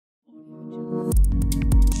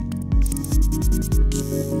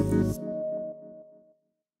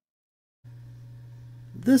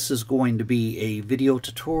This is going to be a video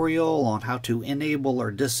tutorial on how to enable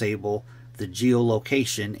or disable the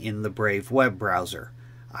geolocation in the Brave web browser.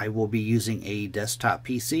 I will be using a desktop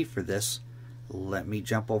PC for this. Let me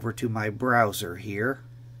jump over to my browser here.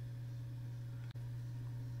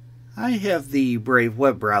 I have the Brave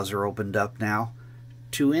web browser opened up now.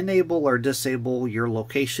 To enable or disable your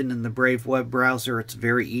location in the Brave web browser, it's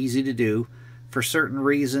very easy to do. For certain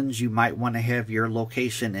reasons, you might want to have your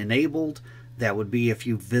location enabled. That would be if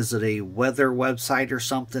you visit a weather website or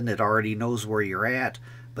something, it already knows where you're at.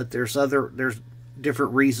 But there's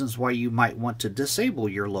different reasons why you might want to disable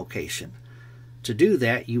your location. To do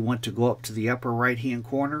that, you want to go up to the upper right hand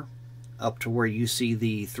corner, up to where you see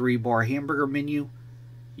the 3-bar hamburger menu.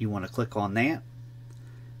 You want to click on that.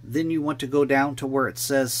 Then you want to go down to where it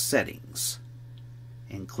says Settings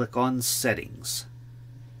and click on Settings.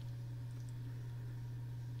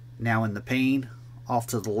 Now in the pane off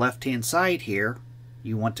to the left hand side here,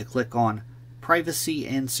 you want to click on Privacy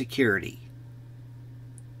and Security.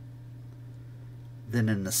 Then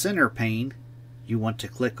in the center pane, you want to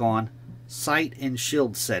click on Site and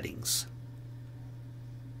Shield Settings.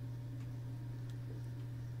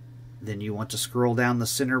 Then you want to scroll down the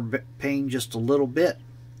center pane just a little bit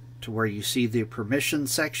to where you see the permission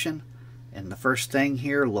section. And the first thing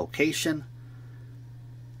here, location.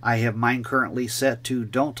 I have mine currently set to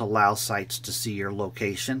don't allow sites to see your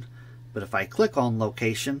location. But if I click on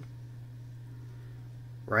location,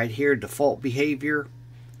 right here, default behavior,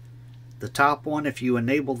 the top one, if you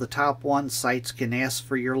enable the top one, sites can ask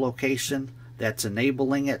for your location. That's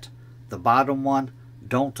enabling it. The bottom one,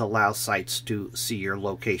 don't allow sites to see your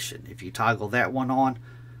location. If you toggle that one on,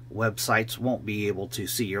 websites won't be able to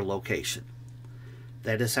see your location.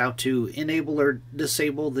 That is how to enable or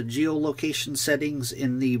disable the geolocation settings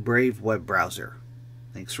in the Brave web browser.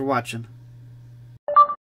 Thanks for watching.